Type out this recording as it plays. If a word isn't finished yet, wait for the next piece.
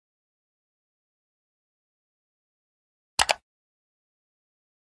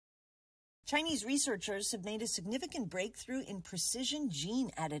Chinese researchers have made a significant breakthrough in precision gene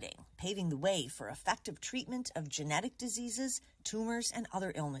editing, paving the way for effective treatment of genetic diseases, tumors, and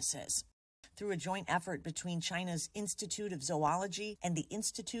other illnesses. Through a joint effort between China's Institute of Zoology and the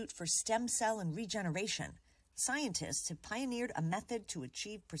Institute for Stem Cell and Regeneration, scientists have pioneered a method to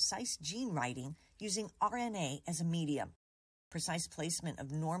achieve precise gene writing using RNA as a medium. Precise placement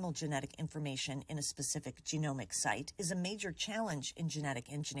of normal genetic information in a specific genomic site is a major challenge in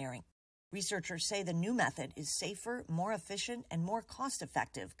genetic engineering. Researchers say the new method is safer, more efficient, and more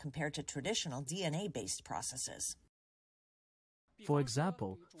cost-effective compared to traditional DNA-based processes. For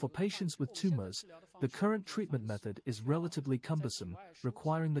example, for patients with tumors, the current treatment method is relatively cumbersome,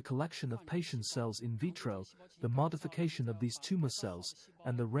 requiring the collection of patient cells in vitro, the modification of these tumor cells,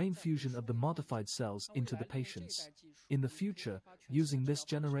 and the reinfusion of the modified cells into the patients. In the future, using this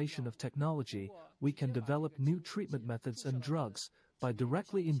generation of technology, we can develop new treatment methods and drugs by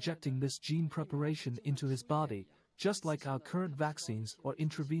directly injecting this gene preparation into his body, just like our current vaccines or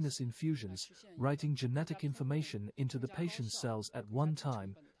intravenous infusions, writing genetic information into the patient's cells at one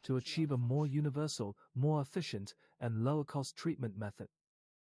time to achieve a more universal, more efficient, and lower-cost treatment method.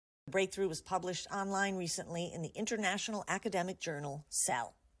 The breakthrough was published online recently in the international academic journal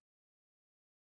Cell.